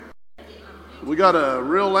We got a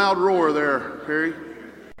real loud roar there, Perry.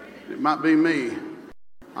 It might be me.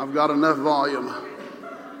 I've got enough volume.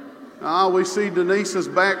 We see Denise is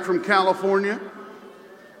back from California.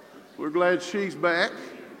 We're glad she's back.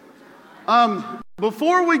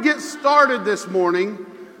 Before we get started this morning,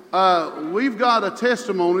 we've got a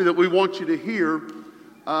testimony that we want you to hear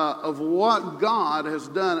of what God has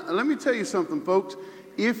done. And let me tell you something, folks.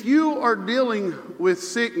 If you are dealing with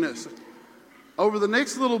sickness, over the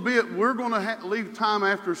next little bit, we're going to leave time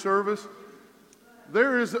after service.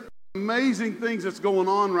 There is amazing things that's going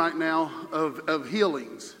on right now of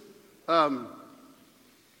healings. And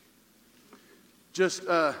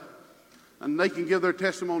they can give their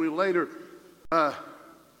testimony later.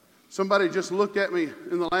 Somebody just looked at me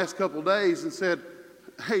in the last couple of days and said,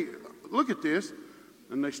 "Hey, look at this."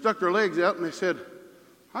 And they stuck their legs out and they said,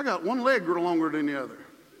 "I got one leg longer than the other."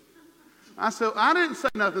 I said, I didn't say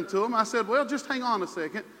nothing to them. I said, "Well, just hang on a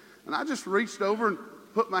second." And I just reached over and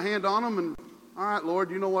put my hand on them and, "All right, Lord,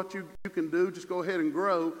 you know what you can do. Just go ahead and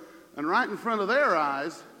grow." And right in front of their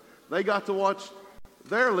eyes, they got to watch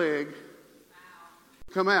their leg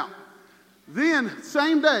come out. Then,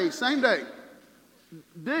 same day,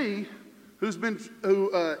 Dee,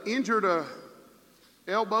 who injured a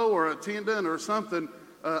elbow or a tendon or something,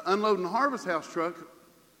 unloading the Harvest House truck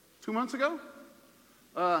 2 months ago,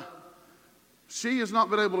 she has not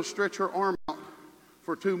been able to stretch her arm out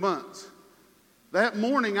for 2 months. That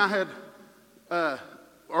morning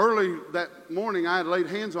early that morning I had laid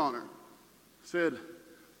hands on her. Said,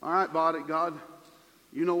 "All right, body, God,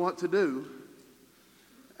 you know what to do.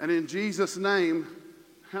 And in Jesus' name,"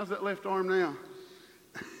 how's that left arm now?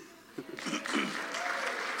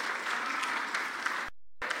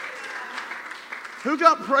 Who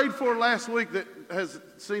got prayed for last week that has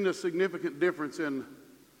seen a significant difference in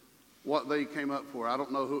what they came up for? I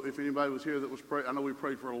don't know if anybody was here that was prayed. I know we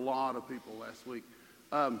prayed for a lot of people last week.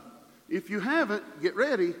 If you haven't, get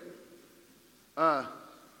ready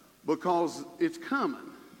because it's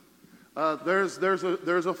coming.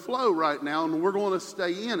 There's a flow right now, and we're going to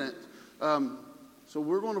stay in it. So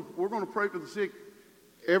we're going to pray for the sick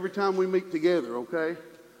every time we meet together. Okay?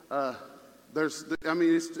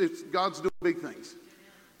 It's God's doing big things.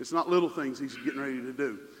 It's not little things He's getting ready to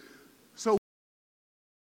do. So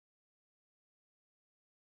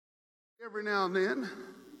every now and then,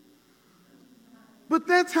 but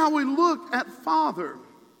that's how we look at Father.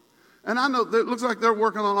 And I know that it looks like they're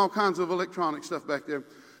working on all kinds of electronic stuff back there.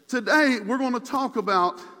 Today, we're going to talk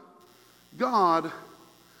about God,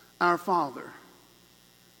 our Father.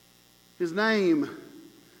 His name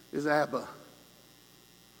is Abba.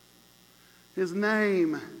 His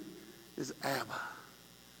name is Abba.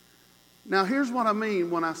 Now, here's what I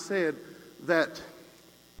mean when I said that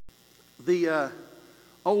the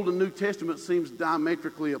Old and New Testament seems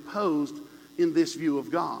diametrically opposed in this view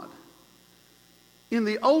of God. In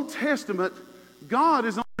the Old Testament, God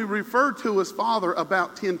is only referred to as Father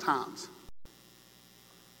about 10 times.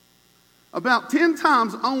 About 10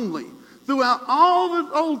 times only throughout all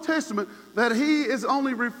the Old Testament that He is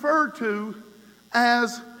only referred to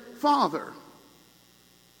as Father.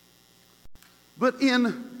 But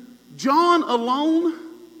in John alone,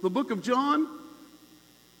 the book of John,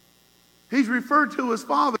 He's referred to as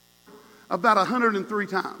Father about 103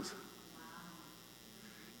 times.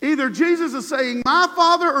 Either Jesus is saying, "My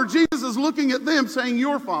Father," or Jesus is looking at them saying,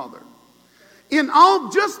 "Your Father." In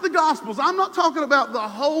just the Gospels, I'm not talking about the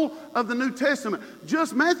whole of the New Testament,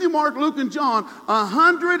 just Matthew, Mark, Luke, and John,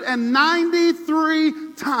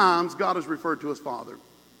 193 times God is referred to as Father.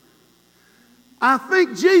 I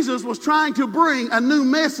think Jesus was trying to bring a new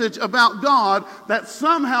message about God that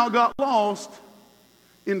somehow got lost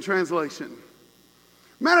in translation.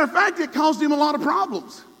 Matter of fact, it caused Him a lot of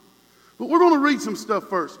problems. But we're going to read some stuff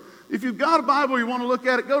first. If you've got a Bible, you want to look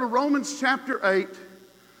at it, go to Romans chapter 8,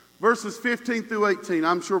 verses 15 through 18.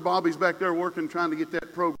 I'm sure Bobby's back there working, trying to get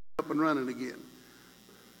that program up and running again.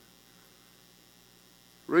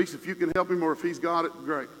 Reese, if you can help him or if he's got it,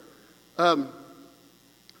 great.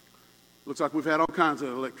 Looks like we've had all kinds of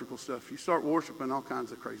electrical stuff. You start worshiping, all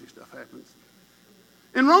kinds of crazy stuff happens.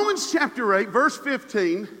 In Romans chapter 8, verse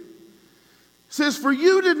 15, says, "For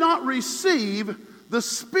you did not receive the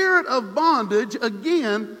spirit of bondage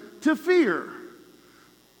again to fear."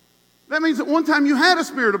 That means at one time you had a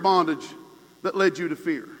spirit of bondage that led you to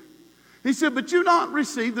fear. He said, "But you not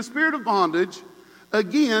receive the spirit of bondage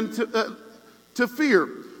again to fear.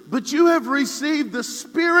 But you have received the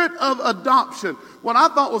spirit of adoption." What I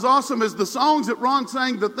thought was awesome is the songs that Ron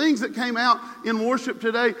sang, the things that came out in worship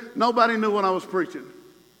today, nobody knew what I was preaching.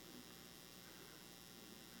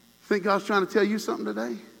 Think God's trying to tell you something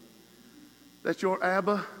today? That your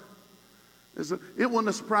Abba It wouldn't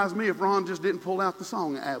have surprised me if Ron just didn't pull out the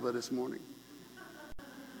song Abba this morning.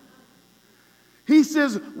 He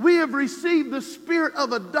says, we have received the spirit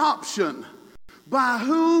of adoption by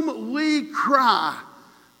whom we cry,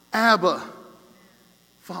 Abba,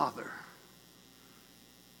 Father.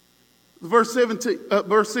 Verse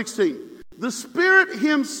 16. The Spirit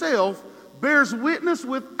himself bears witness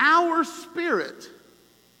with our spirit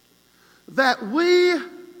that we,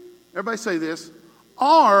 everybody say this,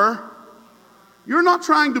 you're not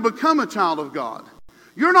trying to become a child of God.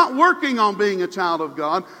 You're not working on being a child of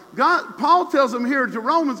God. Paul tells them here to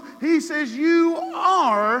Romans, he says, you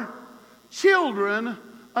are children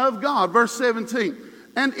of God. Verse 17.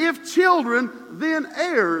 And if children, then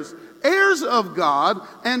heirs. Heirs of God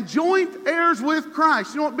and joint heirs with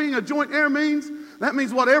Christ. You know what being a joint heir means? That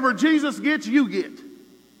means whatever Jesus gets, you get.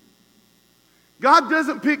 God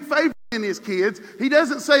doesn't pick favorites in his kids. He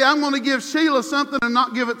doesn't say, I'm going to give Sheila something and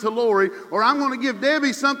not give it to Lori, or I'm going to give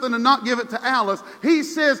Debbie something and not give it to Alice. He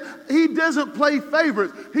says, he doesn't play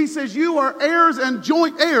favorites. He says, you are heirs and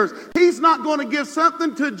joint heirs. He's not going to give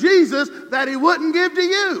something to Jesus that he wouldn't give to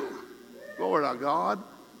you. Glory to God.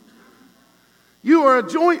 You are a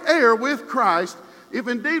joint heir with Christ, if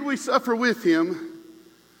indeed we suffer with him,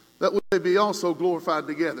 that we may be also glorified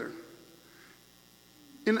together.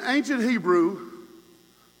 In ancient Hebrew,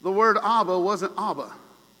 the word Abba wasn't Abba.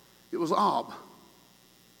 It was Ab.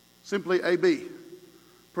 Simply A-B.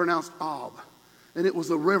 Pronounced Ab. And it was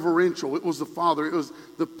the reverential. It was the father. It was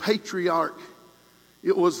the patriarch.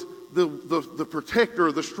 It was the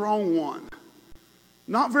protector, the strong one.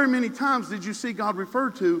 Not very many times did you see God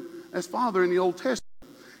referred to as Father in the Old Testament.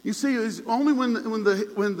 You see, it's only when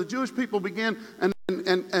the Jewish people began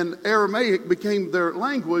and Aramaic became their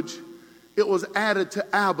language, it was added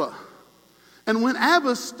to Abba. And when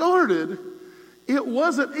Abba started, it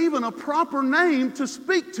wasn't even a proper name to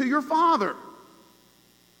speak to your father.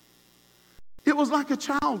 It was like a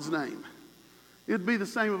child's name. It'd be the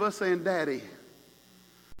same of us saying daddy.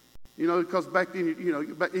 You know, because back then,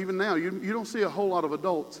 even now, you don't see a whole lot of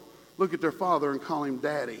adults look at their father and call him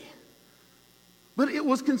daddy. But it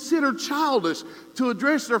was considered childish to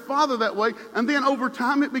address their father that way, and then over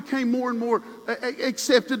time it became more and more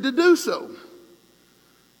accepted to do so.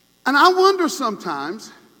 And I wonder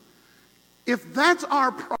sometimes if that's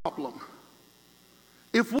our problem.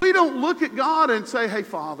 If we don't look at God and say, hey,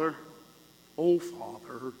 Father, oh,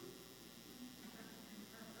 Father.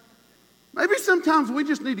 Maybe sometimes we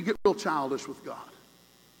just need to get real childish with God.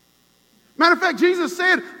 Matter of fact, Jesus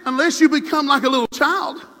said, unless you become like a little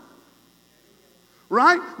child.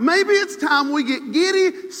 Right? Maybe it's time we get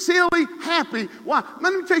giddy, silly, happy. Why?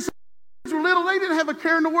 Let me tell you something. When you were little, they didn't have a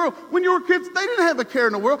care in the world. When you were kids, they didn't have a care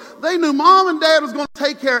in the world. They knew mom and dad was going to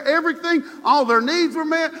take care of everything. All their needs were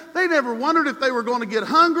met. They never wondered if they were going to get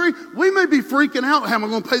hungry. We may be freaking out. How am I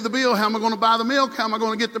going to pay the bill? How am I going to buy the milk? How am I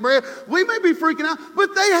going to get the bread? We may be freaking out,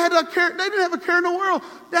 but they had a care. They didn't have a care in the world.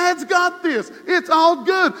 Dad's got this. It's all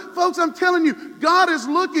good. Folks, I'm telling you, God is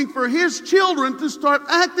looking for his children to start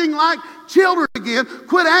acting like children again.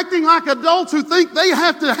 Quit acting like adults who think they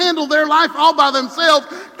have to handle their life all by themselves.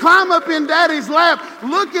 Climb up in daddy's lap,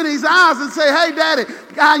 look in his eyes and say, hey, daddy,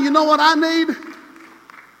 God, you know what I need?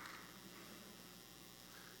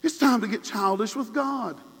 It's time to get childish with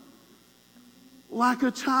God. Like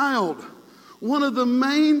a child. One of the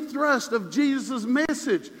main thrusts of Jesus'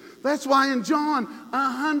 message. That's why in John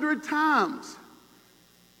 100 times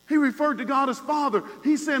he referred to God as Father.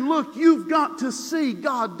 He said, look, you've got to see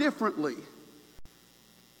God differently.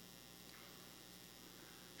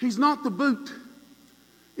 He's not the boot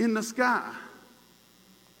in the sky,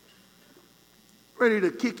 ready to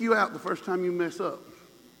kick you out the first time you mess up.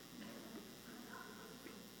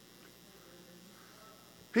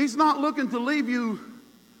 He's not looking to leave you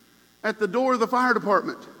at the door of the fire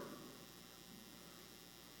department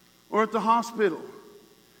or at the hospital.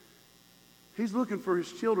 He's looking for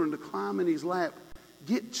his children to climb in his lap,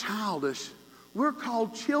 get childish. We're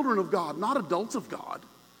called children of God, not adults of God.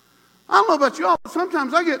 I don't know about you all, but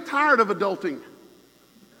sometimes I get tired of adulting.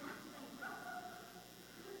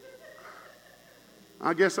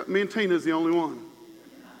 I guess me and Tina's the only one.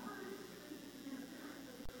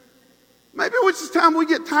 Maybe it's just time we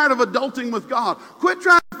get tired of adulting with God. Quit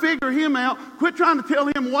trying to figure him out. Quit trying to tell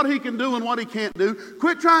him what he can do and what he can't do.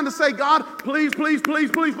 Quit trying to say, God, please, please, please,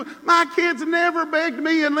 please. My kids never begged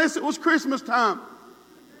me unless it was Christmas time.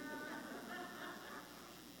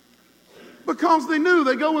 Because they knew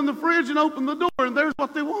they go in the fridge and open the door and there's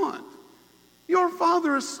what they want. Your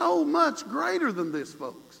Father is so much greater than this,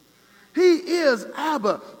 folks. He is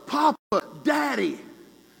Abba, Papa, Daddy.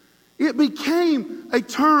 It became a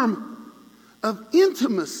term of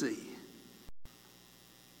intimacy.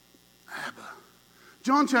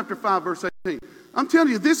 John chapter 5, verse 18. I'm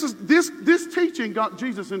telling you, this teaching got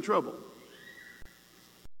Jesus in trouble.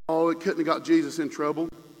 Oh, it couldn't have got Jesus in trouble.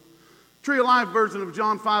 Tree of Life version of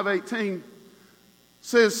John 5:18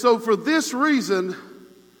 says, so for this reason,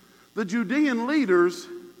 the Judean leaders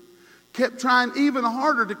kept trying even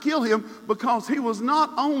harder to kill him, because he was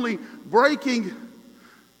not only breaking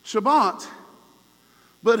Shabbat,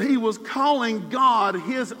 but he was calling God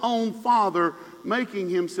his own Father, making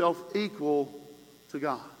himself equal to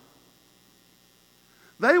God.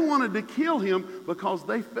 They wanted to kill him because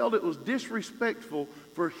they felt it was disrespectful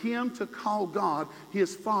for him to call God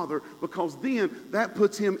his Father, because then that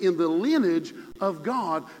puts him in the lineage of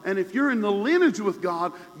God. And if you're in the lineage with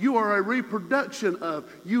God, you are a reproduction of,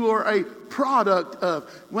 you are a product of.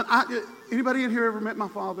 Anybody in here ever met my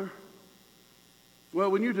father?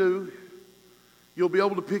 Well, when you do, you'll be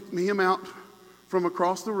able to pick him out from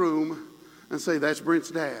across the room and say, that's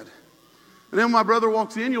Brent's dad. And then when my brother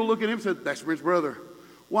walks in, you'll look at him and say, that's Brent's brother.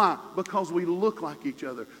 Why? Because we look like each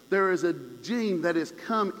other. There is a gene that has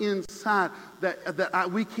come inside that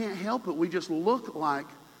we can't help it. We just look like.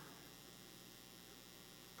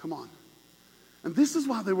 Come on. And this is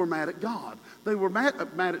why they were mad at God. They were mad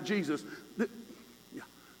at Jesus.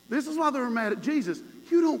 This is why they were mad at Jesus.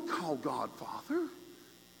 You don't call God Father.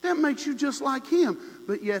 That makes you just like him.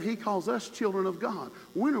 But yet he calls us children of God.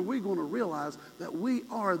 When are we going to realize that we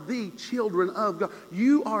are the children of God?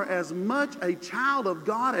 You are as much a child of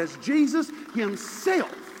God as Jesus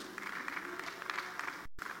himself.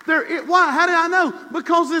 Why? How did I know?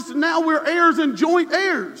 Because now we're heirs and joint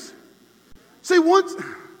heirs. See,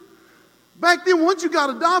 back then, once you got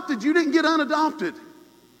adopted, you didn't get unadopted.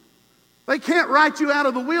 They can't write you out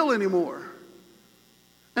of the will anymore.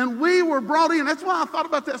 And we were brought in. That's why I thought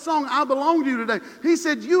about that song, I Belong to You today. He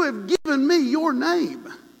said, you have given me your name.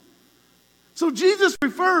 So Jesus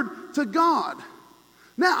referred to God.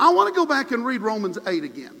 Now, I want to go back and read Romans 8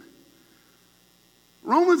 again.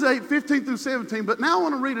 Romans 8, 15 through 17. But now I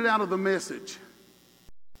want to read it out of the Message.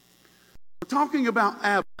 We're talking about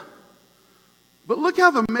Abba. But look how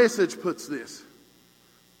the Message puts this.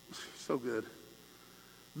 So good.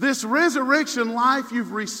 This resurrection life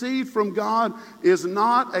you've received from God is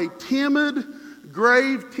not a timid,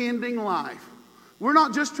 grave-tending life. We're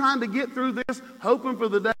not just trying to get through this, hoping for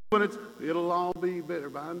the day when it'll all be better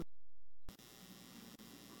by now.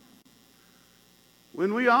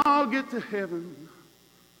 When we all get to heaven,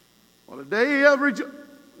 what a day of rejoicing.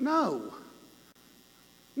 No.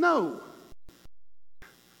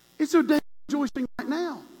 It's a day of rejoicing right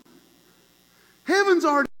now. Heaven's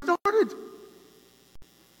already started.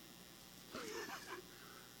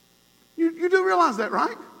 You do realize that,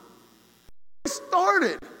 right? It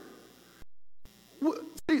started.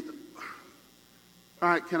 See, all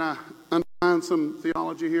right, can I underline some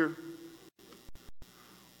theology here?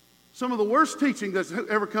 Some of the worst teaching that's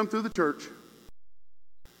ever come through the church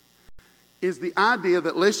is the idea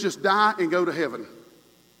that let's just die and go to heaven.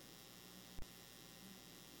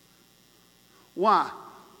 Why?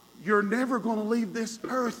 You're never going to leave this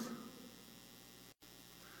earth.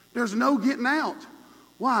 There's no getting out.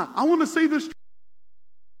 Why? I want to see this.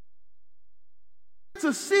 It's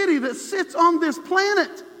a city that sits on this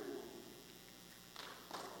planet.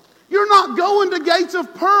 You're not going to Gates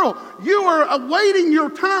of Pearl. You are awaiting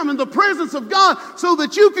your time in the presence of God so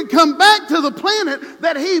that you can come back to the planet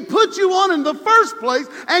that he put you on in the first place,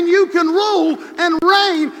 and you can rule and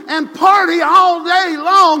reign and party all day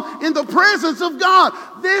long in the presence of God.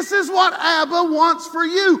 This is what Abba wants for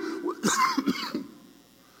you.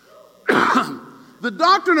 The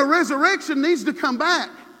doctrine of resurrection needs to come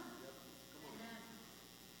back.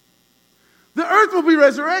 The earth will be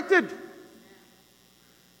resurrected.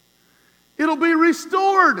 It'll be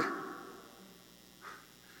restored.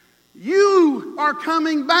 You are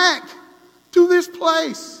coming back to this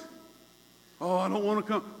place. Oh, I don't want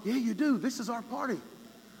to come. Yeah, you do. This is our party.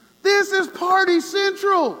 This is Party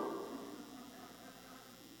Central.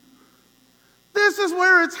 This is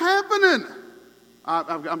where it's happening.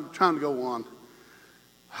 I'm trying to go on.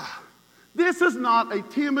 This is not a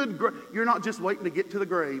timid, you're not just waiting to get to the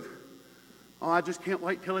grave. Oh, I just can't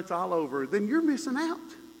wait till it's all over. Then you're missing out.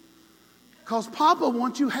 Because Papa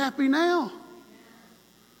wants you happy now.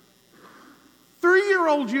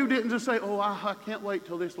 3-year-old you didn't just say, oh, I can't wait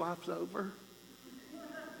till this life's over.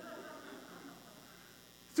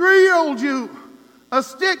 3-year-old you, a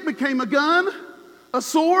stick became a gun, a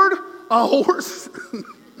sword, a horse.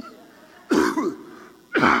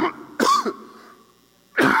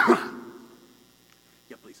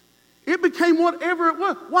 Yeah, please. It became whatever it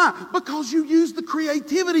was. Why? Because you used the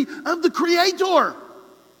creativity of the Creator.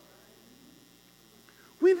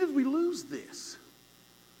 When did we lose this?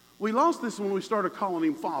 We lost this when we started calling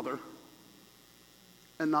him Father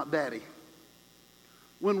and not Daddy.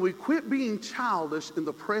 When we quit being childish in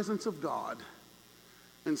the presence of God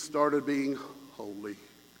and started being holy.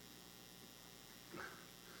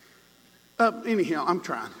 Anyhow, I'm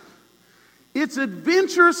trying. It's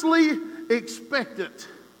adventurously expectant.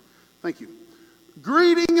 Thank you.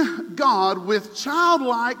 Greeting God with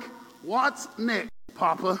childlike, "What's next,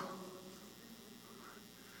 Papa?"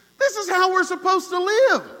 This is how we're supposed to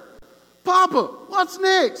live. "Papa, what's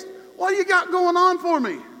next? What do you got going on for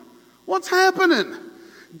me? What's happening?"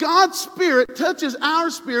 God's Spirit touches our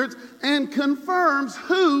spirits and confirms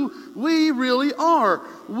who we really are.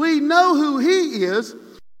 We know who He is.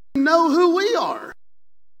 We know who we are.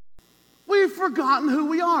 We've forgotten who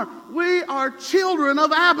we are. We are children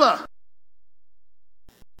of Abba.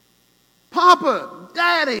 Papa,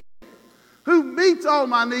 Daddy, who meets all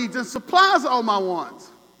my needs and supplies all my wants.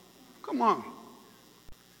 Come on.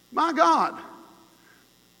 My God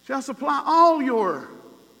shall supply all your,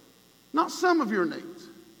 not some of your needs.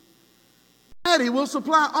 Daddy will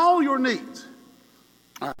supply all your needs.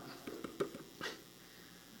 All right.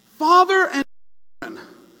 Father and Son,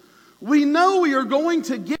 we know we are going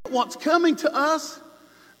to get what's coming to us,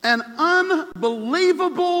 an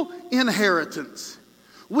unbelievable inheritance.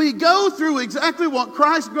 We go through exactly what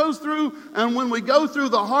Christ goes through, and when we go through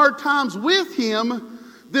the hard times with Him,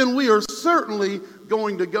 then we are certainly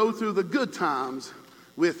going to go through the good times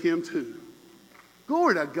with Him too.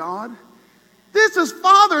 Glory to God. This is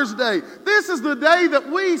Father's Day. This is the day that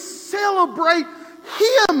we celebrate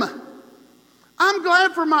Him. I'm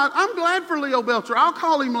glad for Leo Belcher. I'll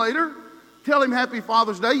call him later. Tell him Happy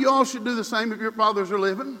Father's Day. You all should do the same if your fathers are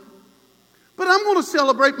living. But I'm going to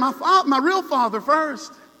celebrate my real father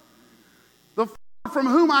first. The Father from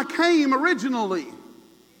whom I came originally.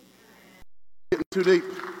 Getting too deep.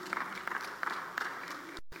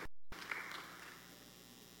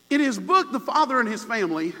 In his book, The Father and His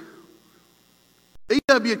Family,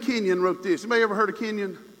 E.W. Kenyon wrote this. Anybody ever heard of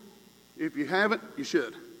Kenyon? If you haven't, you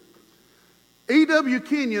should. E.W.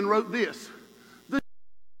 Kenyon wrote this. The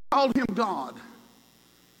Jews called Him God.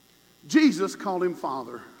 Jesus called Him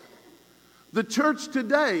Father. The church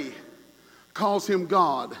today calls Him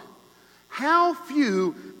God. How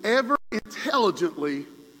few ever intelligently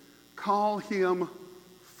call Him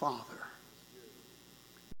Father.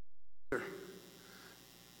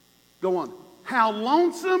 Go on. How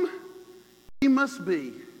lonesome He must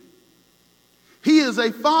be. He is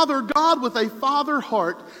a Father God with a Father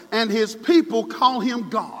heart, and His people call Him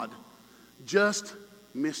God, just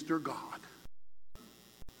Mr. God.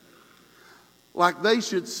 Like they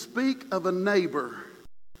should speak of a neighbor.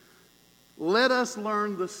 Let us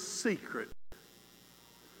learn the secret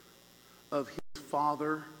of His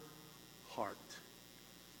Father heart.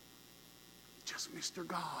 Just Mr.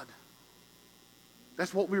 God.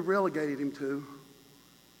 That's what we relegated Him to.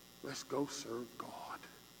 Let's go serve God.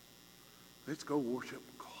 Let's go worship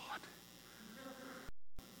God.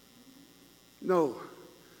 No.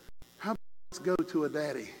 How about let's go to a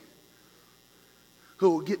daddy who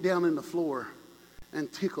will get down in the floor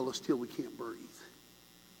and tickle us till we can't breathe?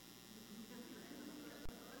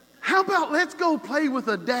 How about let's go play with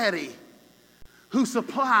a daddy who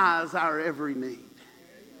supplies our every need?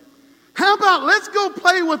 How about let's go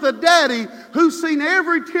play with a daddy who's seen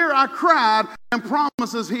every tear I cried and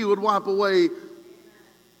promises He would wipe away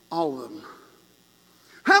all of them?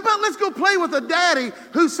 How about let's go play with a daddy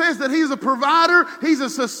who says that He's a provider, He's a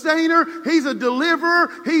sustainer, He's a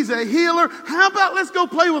deliverer, He's a healer? How about let's go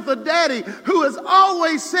play with a daddy who has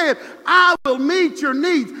always said, I will meet your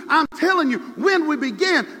needs? I'm telling you, when we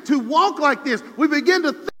begin to walk like this, we begin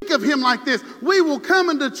to think of Him like this, we will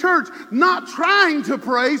come into church not trying to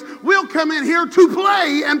praise. We'll come in here to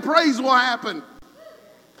play, and praise will happen.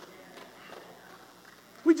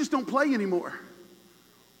 We just don't play anymore.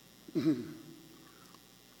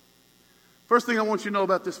 First thing I want you to know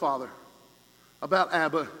about this Father, about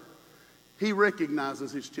Abba, He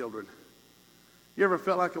recognizes His children. You ever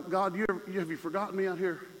felt like, God, have you forgotten me out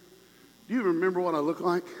here? Do you remember what I look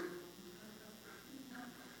like?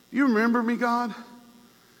 Do you remember me, God?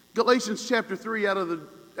 Galatians chapter 3 out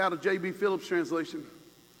of J.B. Phillips' translation.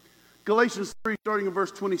 Galatians 3, starting in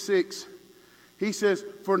verse 26. He says,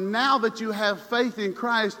 for now that you have faith in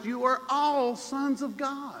Christ, you are all sons of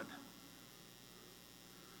God.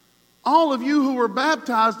 All of you who were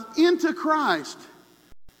baptized into Christ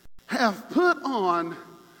have put on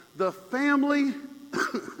the family,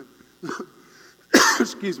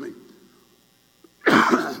 excuse me,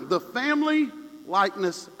 the family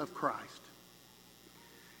likeness of Christ.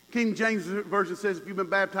 King James Version says, if you've been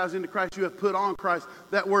baptized into Christ, you have put on Christ.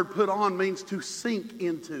 That word put on means to sink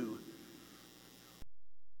into.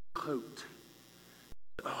 Coat.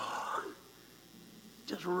 Oh,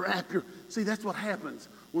 just wrap your... See, that's what happens.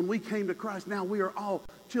 When we came to Christ, now we are all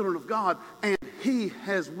children of God, and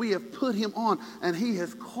we have put him on, and he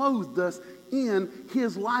has clothed us in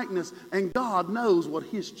his likeness, and God knows what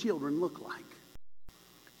his children look like.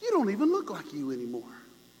 You don't even look like you anymore.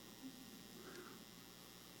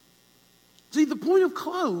 See, the point of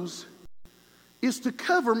clothes is to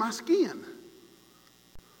cover my skin.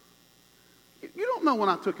 You don't know when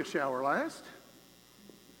I took a shower last.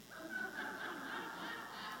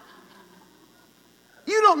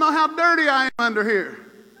 You don't know how dirty I am under here.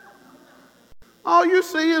 All you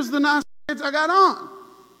see is the nice pants I got on.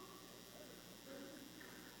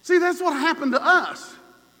 See, that's what happened to us.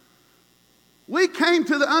 We came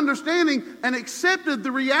to the understanding and accepted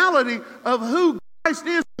the reality of who Christ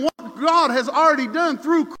is and what God has already done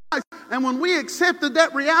through Christ. And when we accepted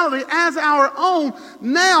that reality as our own,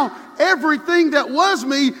 now everything that was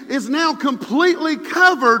me is now completely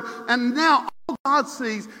covered. And now all God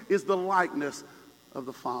sees is the likeness of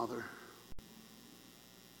the Father.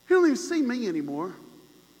 He don't even see me anymore.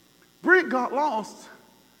 Brent got lost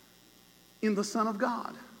in the Son of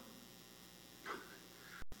God.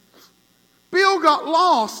 Bill got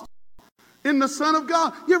lost in the Son of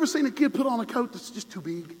God. You ever seen a kid put on a coat that's just too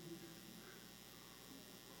big?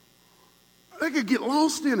 They could get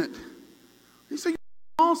lost in it. He said,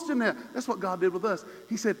 you're lost in that. That's what God did with us.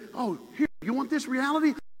 He said, oh, here, you want this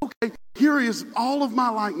reality? Okay, here is all of my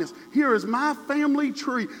likeness. Here is my family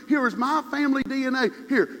tree. Here is my family DNA.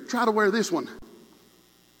 Here, try to wear this one.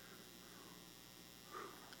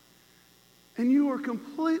 And you are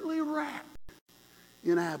completely wrapped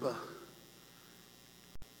in Abba.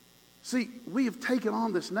 See, we have taken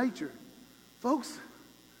on this nature. Folks,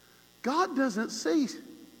 God doesn't see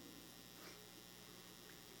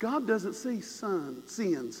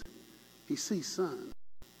sins. He sees sons.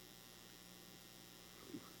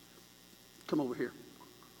 Come over here.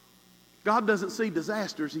 God doesn't see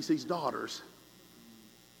disasters. He sees daughters.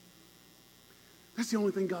 That's the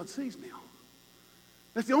only thing God sees now.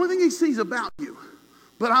 That's the only thing he sees about you.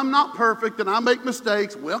 But I'm not perfect and I make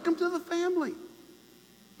mistakes. Welcome to the family.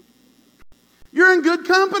 You're in good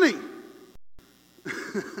company.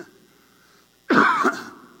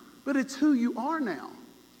 But it's who you are now.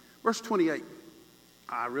 Verse 28.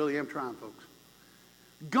 I really am trying, folks.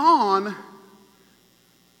 Gone.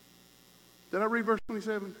 Did I read verse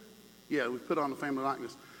 27? Yeah, we put on the family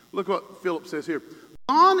likeness. Look what Philip says here.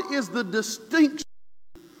 Gone is the distinction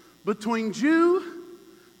between Jew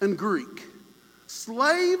and Greek,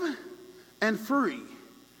 slave and free,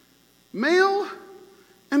 male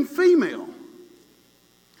and female.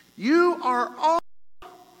 You are all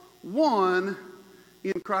one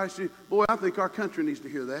in Christ Jesus. Boy, I think our country needs to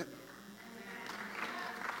hear that.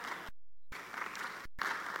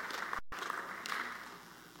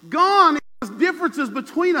 Gone is differences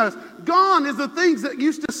between us. Gone is the things that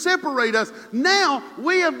used to separate us. Now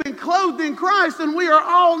we have been clothed in Christ and we are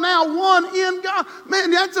all now one in God.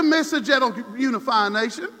 Man, that's a message that'll unify a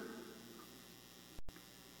nation.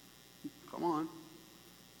 Come on.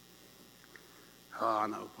 Oh, I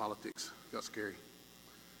know, politics got scary.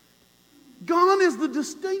 Gone is the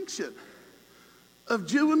distinction of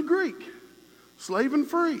Jew and Greek, slave and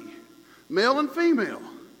free, male and female.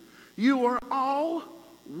 You are all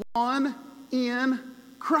one in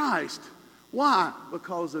Christ. Why?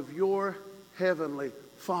 Because of your heavenly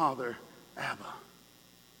Father, Abba.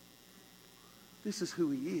 This is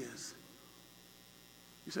who he is.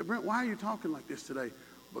 You say, Brent, why are you talking like this today?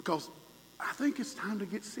 Because I think it's time to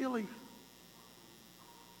get silly.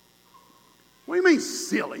 What do you mean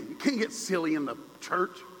silly? You can't get silly in the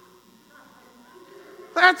church.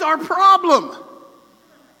 That's our problem.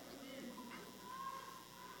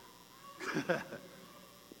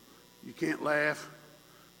 You can't laugh.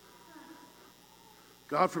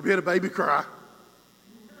 God forbid a baby cry.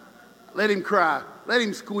 Let him cry. Let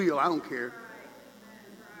him squeal. I don't care.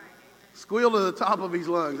 Squeal to the top of his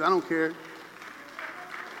lungs. I don't care.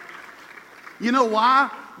 You know why?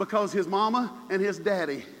 Because his mama and his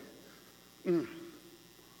daddy,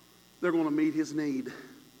 they're going to meet his need.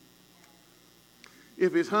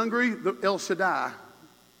 If he's hungry, the El Shaddai.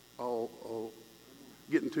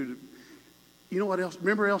 Getting to... You know what else?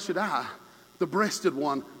 Remember El Shaddai, the breasted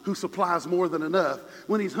one who supplies more than enough.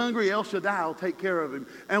 When he's hungry, El Shaddai will take care of him.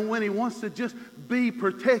 And when he wants to just be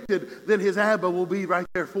protected, then his Abba will be right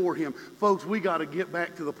there for him. Folks, we got to get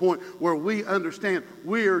back to the point where we understand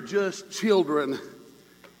we're just children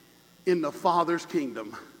in the Father's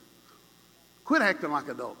kingdom. Quit acting like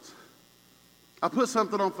adults. I put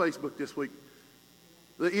something on Facebook this week.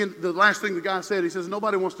 The last thing the guy said, he says,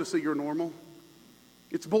 nobody wants to see your normal.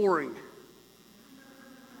 It's boring.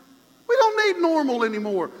 We don't need normal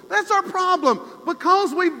anymore. That's our problem.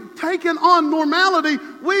 Because we've taken on normality,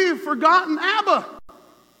 we've forgotten Abba,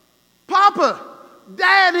 Papa,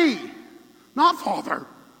 Daddy. Not Father,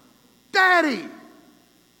 Daddy.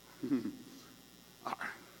 All right,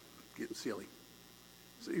 getting silly.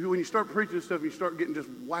 See, when you start preaching this stuff, you start getting just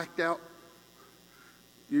whacked out.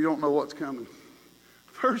 You don't know what's coming.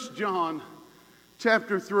 1 John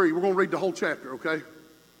chapter 3. We're going to read the whole chapter, okay?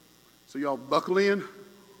 So y'all buckle in.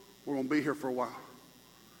 We're going to be here for a while.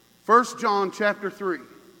 1 John chapter 3,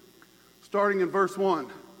 starting in verse 1.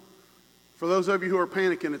 For those of you who are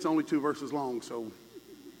panicking, it's only 2 verses long, so...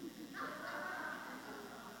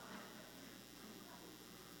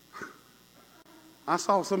 I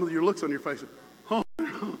saw some of your looks on your face. Oh,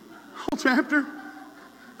 whole chapter?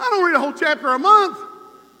 I don't read a whole chapter a month.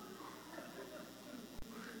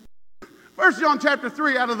 1 John chapter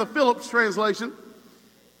 3 out of the Phillips translation.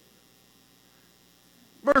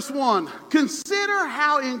 Verse 1. Consider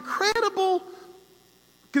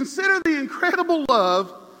the incredible love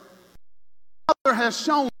the Father has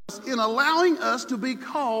shown us in allowing us to be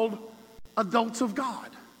called adults of God.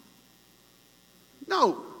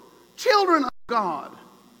 No, children of God.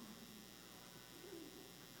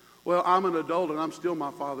 Well, I'm an adult and I'm still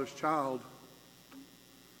my Father's child.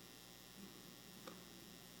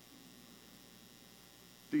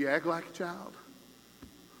 Do you act like a child?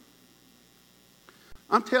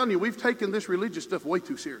 I'm telling you, we've taken this religious stuff way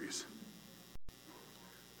too serious.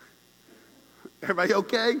 Everybody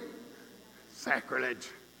okay? Sacrilege.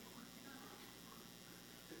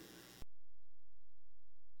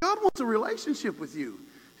 God wants a relationship with you.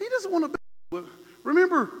 He doesn't want to be...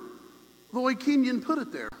 Remember the way Kenyon put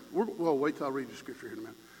it there. Well, wait till I read the scripture here in a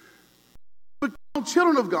minute. But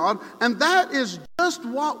children of God, and that is just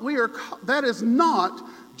what we are. That is not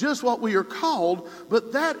just what we are called,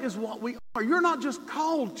 but that is what we are. You're not just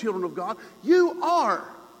called children of God. You are.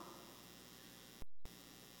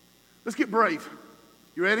 Let's get brave.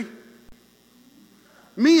 You ready?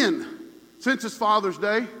 Men, since it's Father's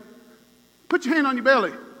Day, put your hand on your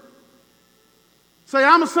belly. Say,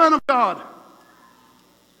 I'm a son of God.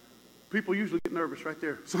 People usually get nervous right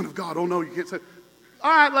there. Son of God. Oh, no, you can't say.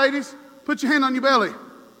 All right, ladies, put your hand on your belly.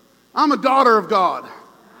 I'm a daughter of God.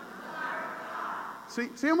 See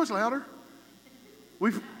how much louder?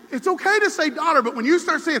 It's okay to say daughter, but when you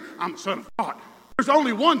start saying, I'm a son of God, there's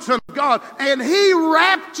only one Son of God, and He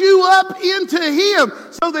wrapped you up into Him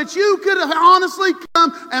so that you could honestly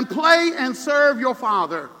come and play and serve your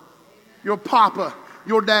Father, your Papa,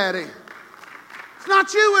 your Daddy. It's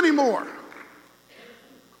not you anymore.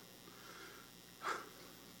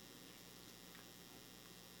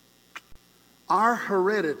 Our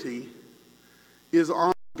heredity is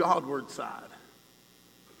on the Godward side.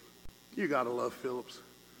 You got to love Phillips.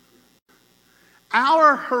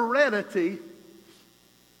 Our heredity,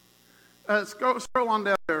 scroll on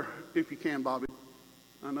down there if you can, Bobby.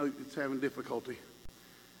 I know it's having difficulty.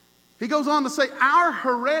 He goes on to say, our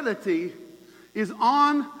heredity is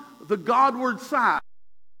on the Godward side.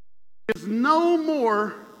 It is no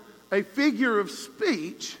more a figure of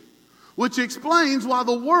speech, which explains why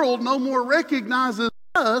the world no more recognizes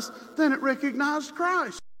us than it recognized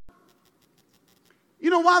Christ. You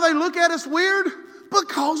know why they look at us weird?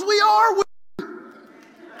 Because we are weird.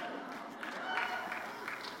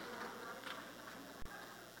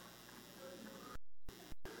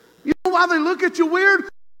 You know why they look at you weird?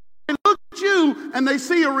 They look at you and they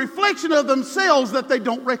see a reflection of themselves that they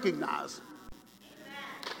don't recognize.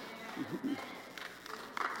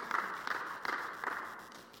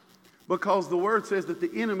 Because the Word says that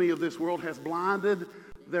the enemy of this world has blinded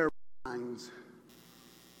their minds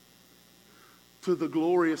to the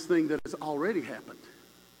glorious thing that has already happened.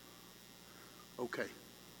 Okay.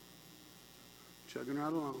 Chugging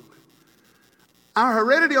right along. Our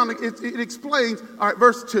heredity it explains, all right,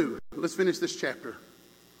 verse 2. Let's finish this chapter.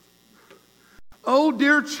 Oh,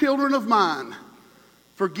 dear children of mine,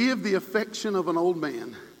 forgive the affection of an old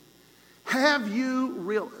man. Have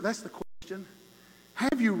you that's the question.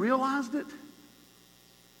 Have you realized it?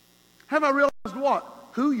 Have I realized what?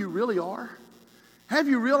 Who you really are? Have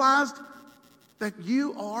you realized that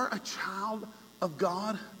you are a child of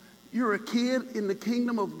God? You're a kid in the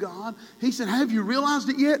kingdom of God. He said, have you realized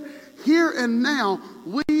it yet? Here and now,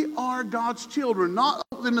 we are God's children, not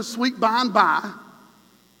in the sweet by and by.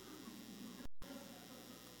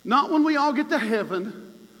 Not when we all get to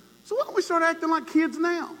heaven. So why don't we start acting like kids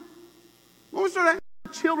now? Why don't we start acting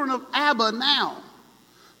like children of Abba now?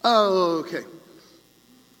 Oh, okay.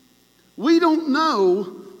 We don't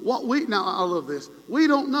know now I love this. We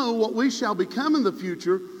don't know what we shall become in the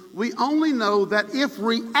future. We only know that if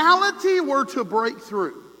reality were to break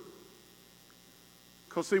through.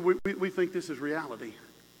 Because see, we think this is reality.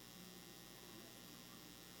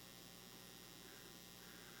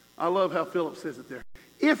 I love how Philip says it there.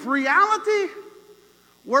 If reality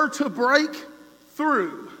were to break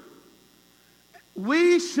through,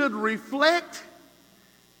 we should reflect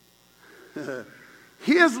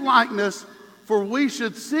his likeness, for we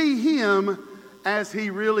should see him as he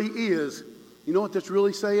really is. You know what that's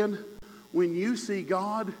really saying? When you see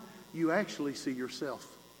God, you actually see yourself.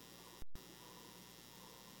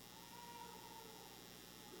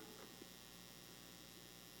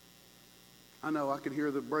 I know, I can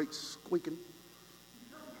hear the brakes squeaking.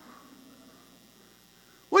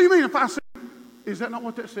 What do you mean if I say, is that not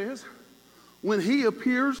what that says? When he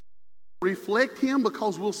appears, reflect him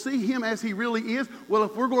because we'll see him as he really is. Well,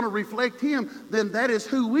 if we're going to reflect him, then that is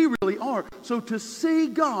who we really are. So to see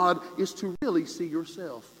God is to really see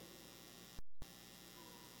yourself.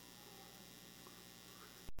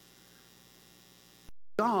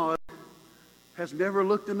 God has never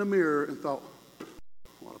looked in the mirror and thought,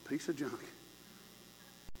 what a piece of junk.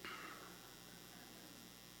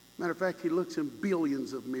 Matter of fact, he looks in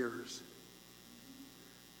billions of mirrors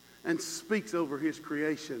and speaks over his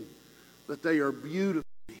creation that they are beautifully,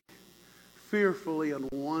 fearfully, and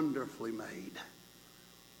wonderfully made.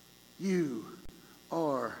 You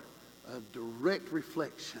are a direct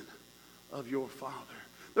reflection of your Father.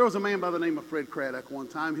 There was a man by the name of Fred Craddock one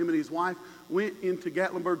time. Him and his wife went into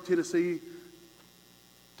Gatlinburg, Tennessee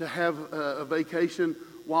to have a vacation.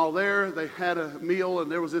 While there, they had a meal,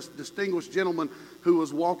 and there was this distinguished gentleman who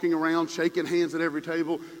was walking around shaking hands at every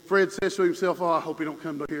table. Fred says to himself, I hope he don't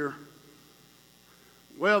come back here.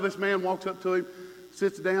 Well, this man walks up to him,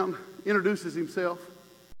 sits down, introduces himself,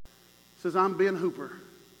 says, I'm Ben Hooper.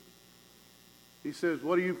 He says,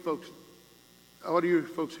 what are you folks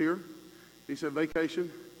here? He said,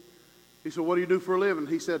 vacation. He said, what do you do for a living?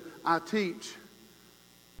 He said, I teach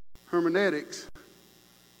hermeneutics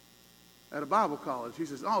at a Bible college. He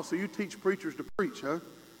says, oh, so you teach preachers to preach, huh?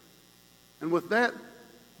 And with that,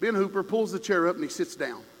 Ben Hooper pulls the chair up and he sits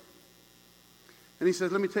down. And he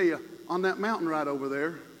says, let me tell you, on that mountain right over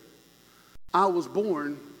there, I was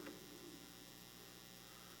born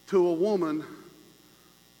to a woman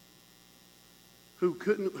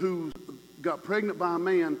who got pregnant by a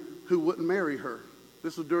man who wouldn't marry her.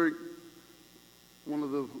 This was during one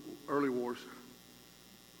of the early wars.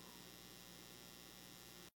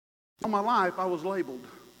 All my life, I was labeled.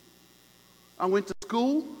 I went to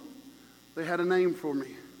school. They had a name for me.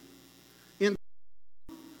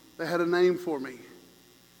 They had a name for me.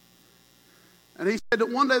 And he said that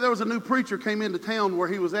one day there was a new preacher came into town where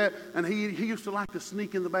he was at, and he used to like to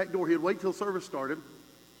sneak in the back door. He'd wait till service started,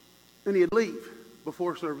 and he'd leave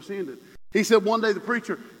before service ended. He said one day the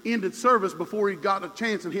preacher ended service before he got a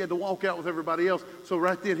chance, and he had to walk out with everybody else. So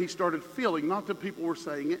right then he started feeling, not that people were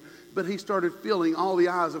saying it, but he started feeling all the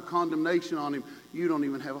eyes of condemnation on him. You don't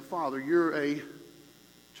even have a father. You're a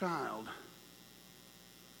child.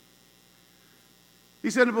 He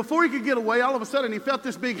said that before he could get away, all of a sudden he felt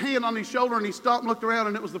this big hand on his shoulder, and he stopped and looked around,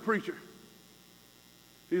 and it was the preacher.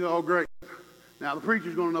 He said, oh, great. Now the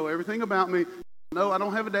preacher's going to know everything about me. No, I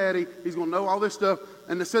don't have a daddy. He's going to know all this stuff.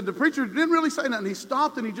 And they said the preacher didn't really say nothing. He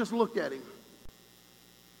stopped and he just looked at him.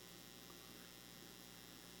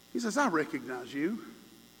 He says, I recognize you.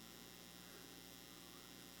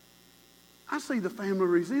 I see the family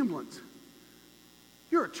resemblance.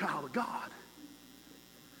 You're a child of God.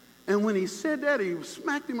 And when he said that, he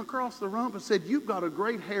smacked him across the rump and said, you've got a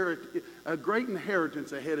great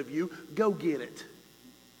inheritance ahead of you. Go get it.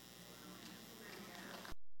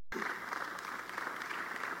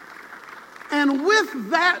 And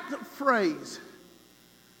with that phrase,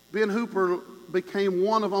 Ben Hooper became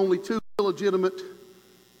one of only two illegitimate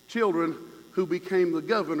children who became the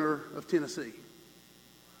governor of Tennessee.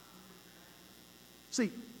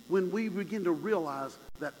 See, when we begin to realize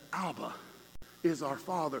that Abba is our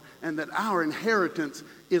Father and that our inheritance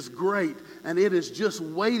is great and it is just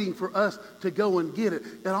waiting for us to go and get it,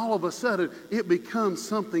 and all of a sudden it becomes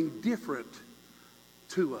something different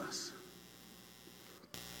to us.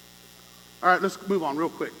 All right, let's move on real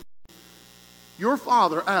quick. Your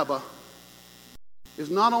Father, Abba, is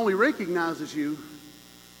not only recognizes you,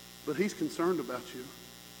 but he's concerned about you.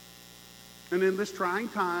 And in this trying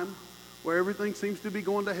time where everything seems to be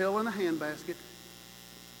going to hell in a handbasket,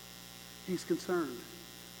 he's concerned.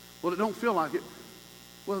 Well, it don't feel like it.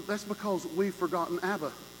 Well, that's because we've forgotten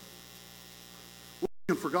Abba.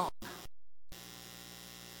 We forgot.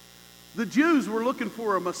 The Jews were looking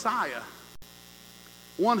for a Messiah,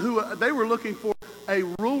 one who they were looking for a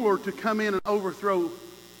ruler to come in and overthrow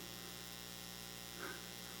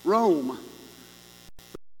Rome.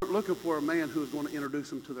 They were looking for a man who was going to introduce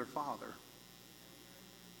them to their Father.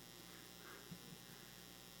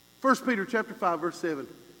 1 Peter chapter 5, verse 7.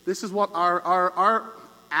 This is what our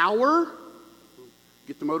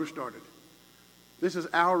get the motor started. This is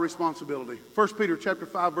our responsibility. 1 Peter chapter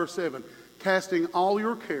 5, verse 7. Casting all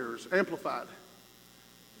your cares, amplified,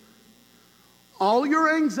 all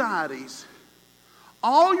your anxieties,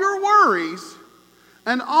 all your worries,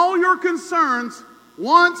 and all your concerns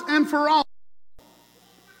once and for all.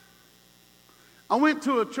 I went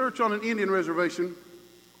to a church on an Indian reservation,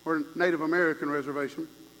 or Native American reservation,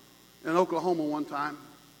 in Oklahoma one time.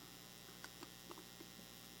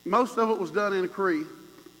 Most of it was done in a Cree,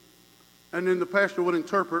 and then the pastor would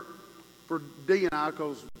interpret for Dee and I,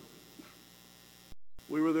 because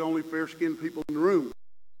we were the only fair-skinned people in the room.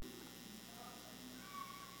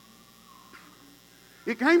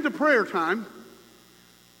 It came to prayer time,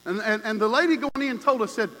 and the lady going in told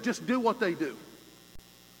us, said, just do what they do.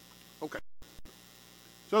 Okay.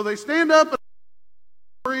 So they stand up and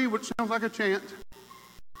pray, which sounds like a chant.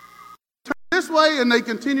 Turn this way, and they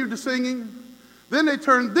continued to singing. Then they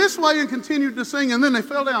turned this way and continued to sing, and then they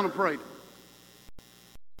fell down and prayed.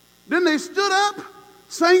 Then they stood up,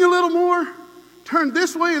 sang a little more, turned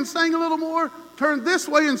this way and sang a little more, turned this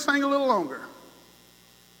way and sang a little longer.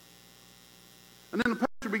 And then the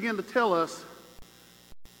pastor began to tell us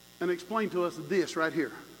and explain to us this right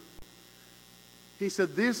here. He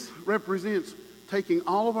said, this represents taking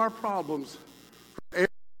all of our problems from every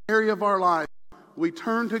area of our life. We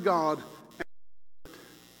turn to God,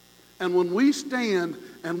 and when we stand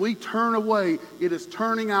and we turn away, it is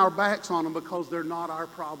turning our backs on them, because they're not our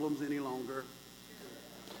problems any longer.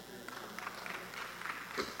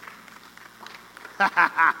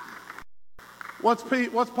 What's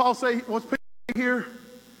Paul say? What's Peter say here?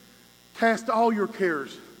 Cast all your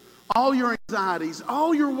cares, all your anxieties,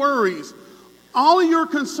 all your worries, all of your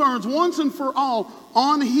concerns once and for all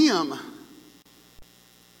on Him.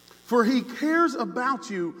 For He cares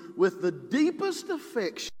about you with the deepest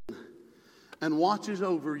affection and watches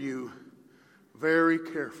over you very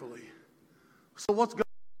carefully. So what's God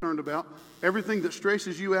concerned about? Everything that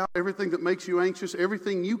stresses you out, everything that makes you anxious,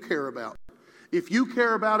 everything you care about. If you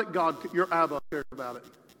care about it, God, your Abba cares about it.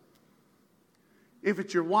 If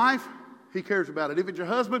it's your wife, He cares about it. If it's your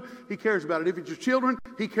husband, He cares about it. If it's your children,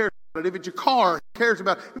 He cares about it. If it's your car, He cares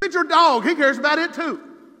about it. If it's your dog, He cares about it too.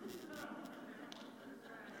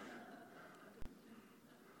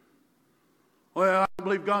 Well, I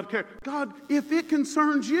believe God cares. God, if it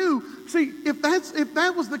concerns you, see, if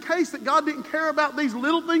that was the case, that God didn't care about these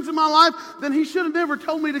little things in my life, then He should have never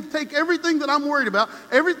told me to take everything that I'm worried about,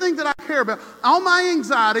 everything that I care about, all my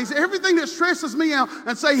anxieties, everything that stresses me out,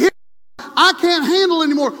 and say, here, I can't handle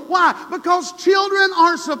anymore. Why? Because children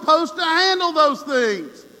aren't supposed to handle those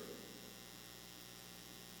things.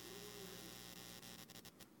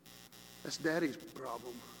 That's Daddy's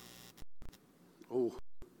problem. Oh.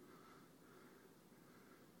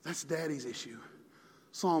 That's Daddy's issue.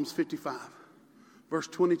 Psalms 55, verse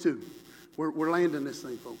 22. We're landing this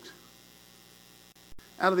thing, folks.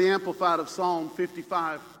 Out of the Amplified of Psalm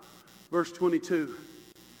 55, verse 22,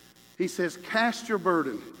 he says, cast your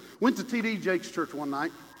burden. Went to T.D. Jakes' church one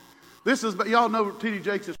night. But y'all know T.D.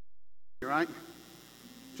 Jakes is, right?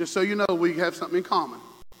 Just so you know, we have something in common.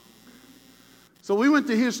 So we went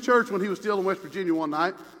to his church when he was still in West Virginia one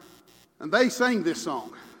night, and they sang this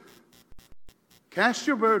song. Cast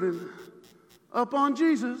your burden upon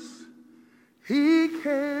Jesus. He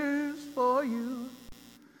cares for you.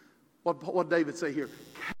 What David say here?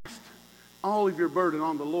 Cast all of your burden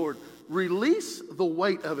on the Lord. Release the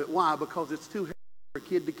weight of it. Why? Because it's too heavy for a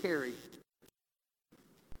kid to carry.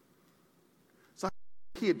 It's like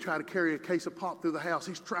a kid try to carry a case of pop through the house.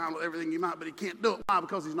 He's trying with everything he might, but he can't do it. Why?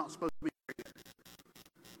 Because he's not supposed to be carrying it.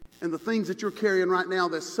 And the things that you're carrying right now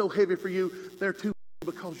that's so heavy for you, they're too heavy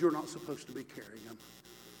because you're not supposed to be carrying them.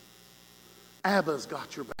 Abba's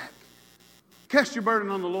got your back. Cast your burden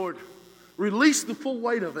on the Lord. Release the full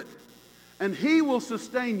weight of it, and He will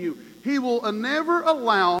sustain you. He will never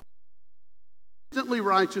allow instantly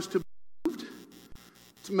righteous to be moved,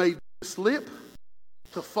 to made to slip,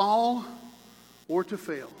 to fall, or to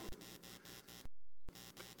fail.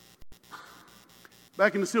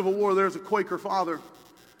 Back in the Civil War, there's a Quaker father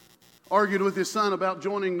argued with his son about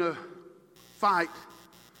joining the fight.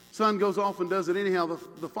 Son goes off and does it anyhow.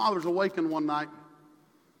 The father's awakened one night.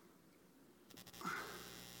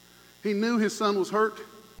 He knew his son was hurt.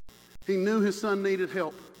 He knew his son needed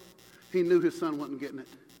help. He knew his son wasn't getting it.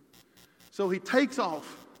 So he takes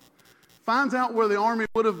off, finds out where the army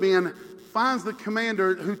would have been, finds the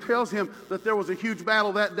commander who tells him that there was a huge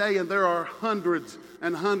battle that day and there are hundreds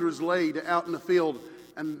and hundreds laid out in the field.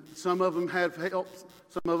 And some of them have help,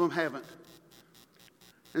 some of them haven't.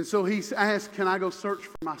 And so he asks, can I go search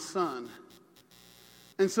for my son?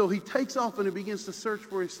 And so he takes off and he begins to search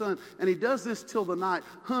for his son. And he does this till the night.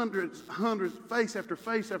 Hundreds, face after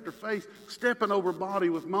face after face, stepping over body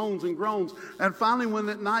with moans and groans. And finally, when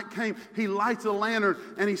that night came, he lights a lantern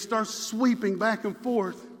and he starts sweeping back and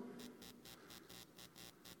forth.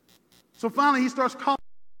 So finally, he starts calling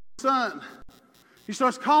his son. He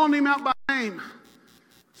starts calling him out by name.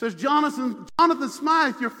 Says, Jonathan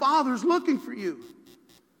Smythe, your father's looking for you.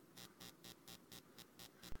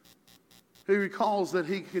 He recalls that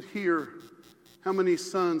he could hear how many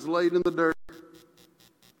sons laid in the dirt,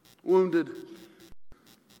 wounded.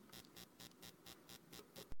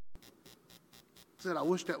 Said, I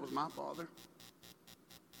wish that was my father.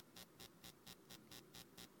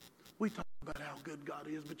 We talk about how good God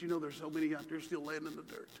is, but you know there's so many out there still laying in the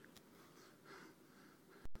dirt.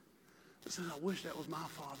 He says, I wish that was my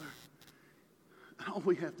father. And all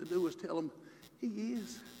we have to do is tell him, he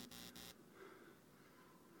is.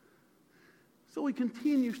 So he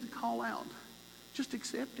continues to call out, just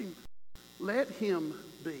accept him. Let him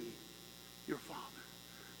be your father.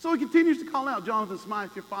 So he continues to call out, Jonathan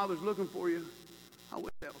Smythe, your father's looking for you. I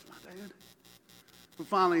wish that was my dad. And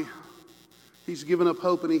finally, he's given up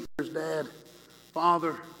hope and he hears, Dad,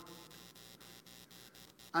 Father,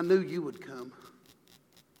 I knew you would come.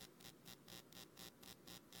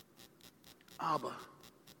 Abba,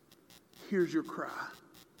 here's your cry.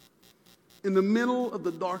 In the middle of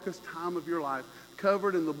the darkest time of your life,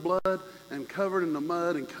 covered in the blood and covered in the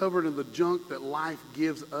mud and covered in the junk that life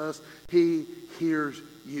gives us, he hears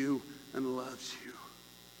you and loves you.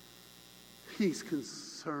 He's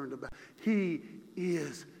concerned about. He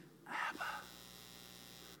is Abba.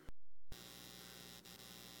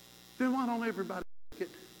 Then why don't everybody take it?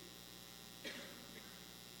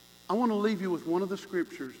 I want to leave you with one of the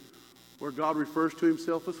scriptures where God refers to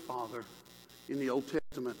himself as Father in the Old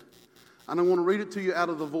Testament. And I want to read it to you out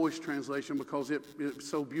of the Voice translation because it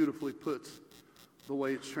so beautifully puts the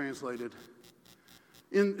way it's translated.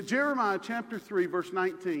 In Jeremiah chapter 3, verse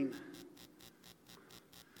 19,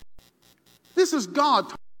 this is God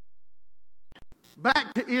talking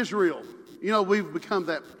back to Israel. You know, we've become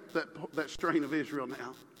that strain of Israel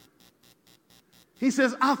now. He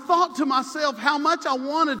says, I thought to myself how much I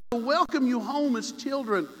wanted to welcome you home as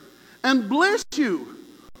children and bless you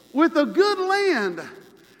with a good land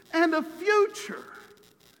and a future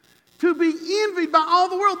to be envied by all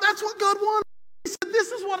the world. That's what God wanted. He said, this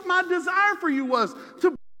is what my desire for you was, to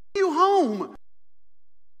bring you home.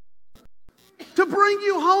 To bring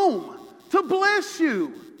you home. To bless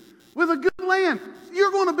you with a good land.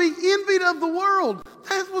 You're going to be envied of the world.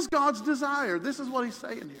 That was God's desire. This is what he's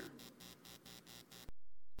saying here.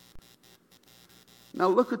 Now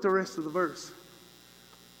look at the rest of the verse.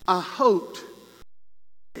 I hoped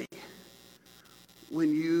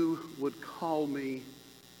when you would call me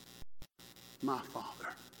my Father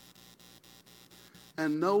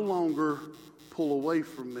and no longer pull away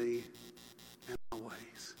from me in my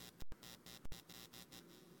ways.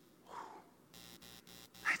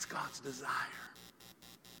 That's God's desire.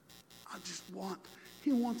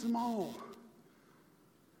 He wants them all.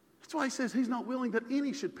 That's why he says he's not willing that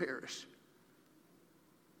any should perish.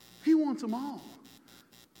 He wants them all.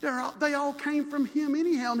 They all came from him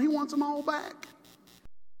anyhow, and he wants them all back.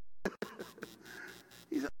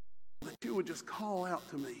 He said, that you would just call out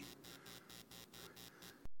to me.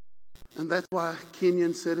 And that's why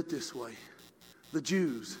Kenyon said it this way. The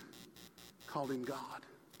Jews called him God.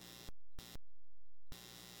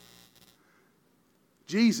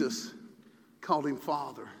 Jesus called him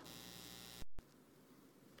Father.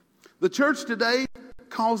 The church today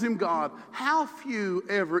calls him God. How few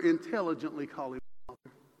ever intelligently call him Father?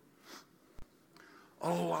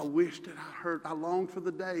 Oh, I wish that I longed for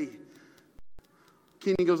the day.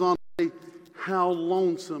 Kenyon goes on to say, how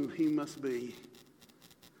lonesome he must be.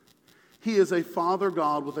 He is a Father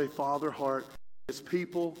God with a Father heart. His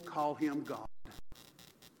people call him God.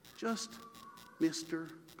 Just Mr.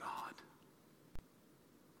 God.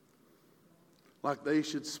 Like they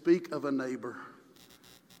should speak of a neighbor.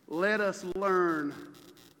 Let us learn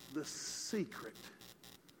the secret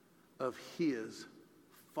of his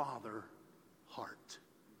Father heart.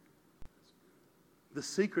 The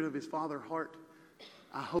secret of his Father heart,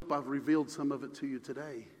 I hope I've revealed some of it to you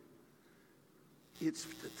today. It's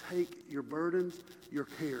to take your burdens, your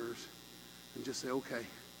cares, and just say, okay,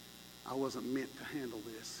 I wasn't meant to handle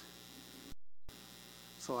this.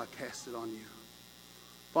 so I cast it on you.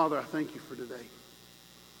 Father, I thank you for today.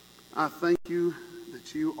 I thank you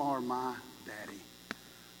that you are my daddy.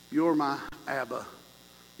 You're my Abba.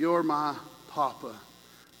 You're my Papa.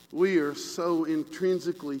 We are so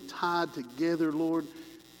intrinsically tied together, Lord,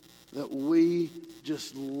 that we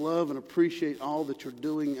just love and appreciate all that you're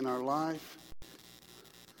doing in our life.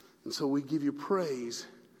 And so we give you praise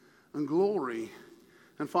and glory.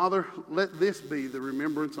 And Father, let this be the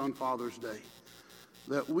remembrance on Father's Day,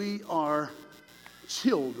 that we are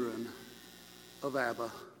children of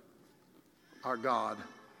Abba, our God,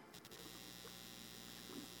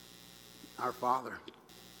 our Father.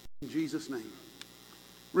 In Jesus' name.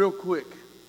 Real quick.